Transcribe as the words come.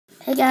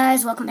Hey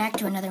guys, welcome back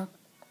to another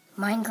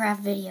Minecraft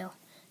video.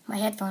 My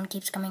headphone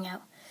keeps coming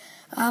out.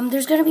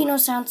 There's going to be no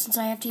sound since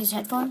I have to use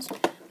headphones,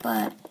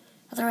 but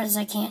otherwise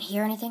I can't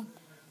hear anything.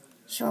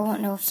 So I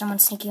won't know if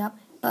someone's sneaking up.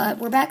 But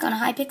we're back on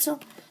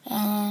Hypixel,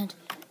 and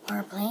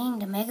we're playing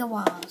the Mega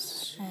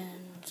Walls,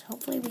 and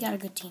hopefully we got a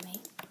good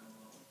teammate.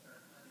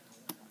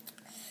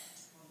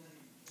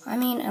 I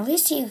mean, at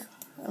least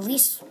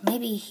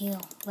maybe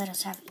he'll let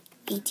us have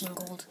 18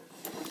 gold.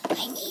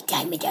 I need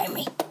diamond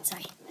army.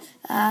 Sorry.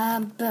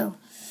 Boom.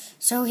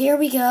 So here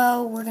we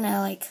go. We're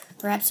gonna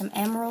grab some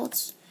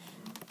emeralds.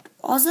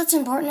 All that's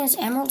important is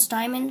emeralds,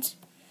 diamonds.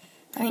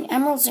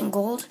 Emeralds and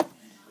gold.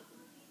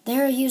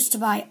 They're used to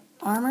buy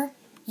armor.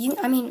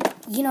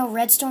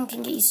 Redstone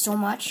can get you so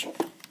much,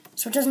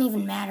 so it doesn't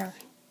even matter.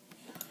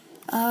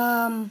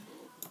 We're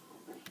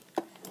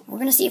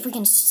gonna see if we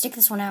can stick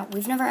this one out.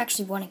 We've never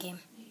actually won a game.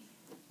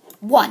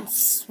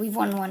 Once. We've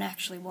won one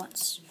actually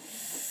once.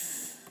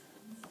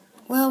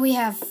 Well, we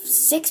have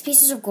 6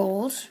 pieces of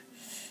gold,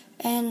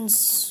 and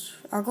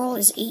our goal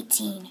is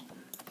 18.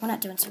 We're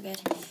not doing so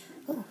good.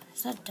 Oh,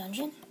 is that a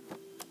dungeon?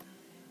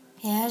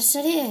 Yes,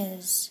 it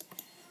is.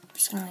 I'm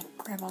just gonna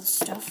grab all this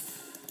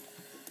stuff.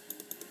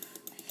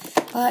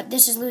 But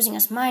this is losing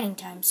us mining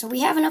time. So we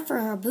have enough for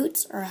our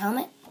boots or a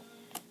helmet.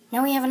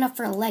 Now we have enough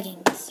for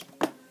leggings.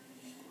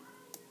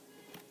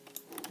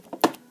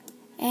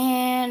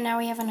 And now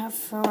we have enough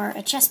for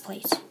a chest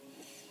plate.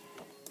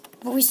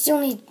 But we still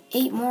need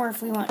 8 more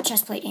if we want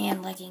chest plate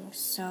and leggings.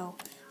 So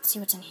let's see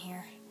what's in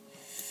here.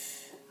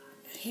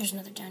 Here's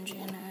another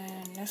dungeon.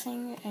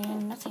 Nothing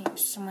and nothing.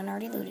 Someone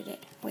already looted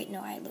it. Wait,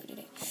 no, I looted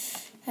it.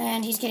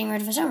 And he's getting rid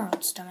of his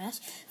emeralds,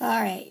 dumbass.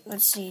 Alright,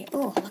 let's see.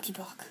 Oh, lucky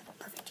block.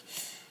 Perfect.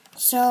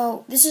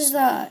 So this is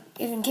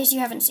in case you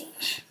haven't seen.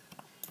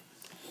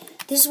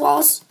 This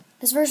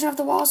version of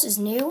the walls is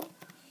new.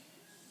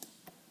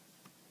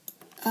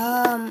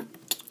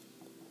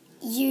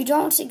 You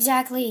don't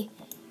exactly...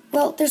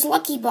 Well, there's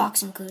lucky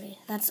blocks included.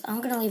 I'm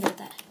gonna leave it at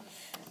that.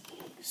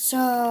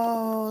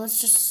 So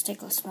let's just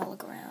take a small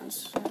look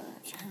around.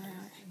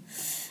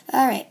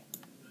 Alright.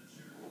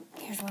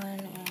 Here's one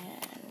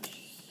and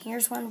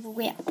here's one.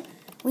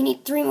 We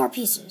need 3 more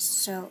pieces,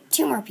 so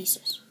 2 more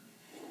pieces.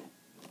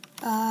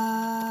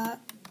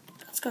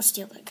 Let's go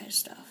steal that guy's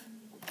stuff.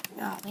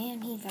 Oh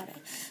man, he got it.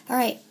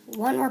 Alright,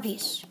 1 more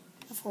piece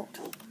of gold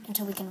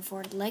until we can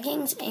afford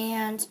leggings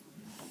and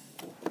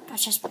a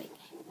chest plate.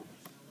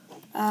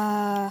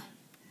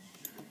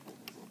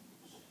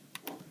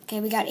 Okay,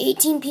 we got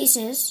 18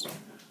 pieces.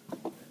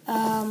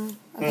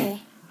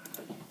 Okay.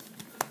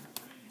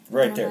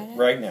 Right there,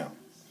 right now.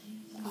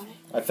 Got it.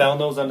 I found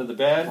those under the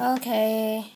bed. Okay.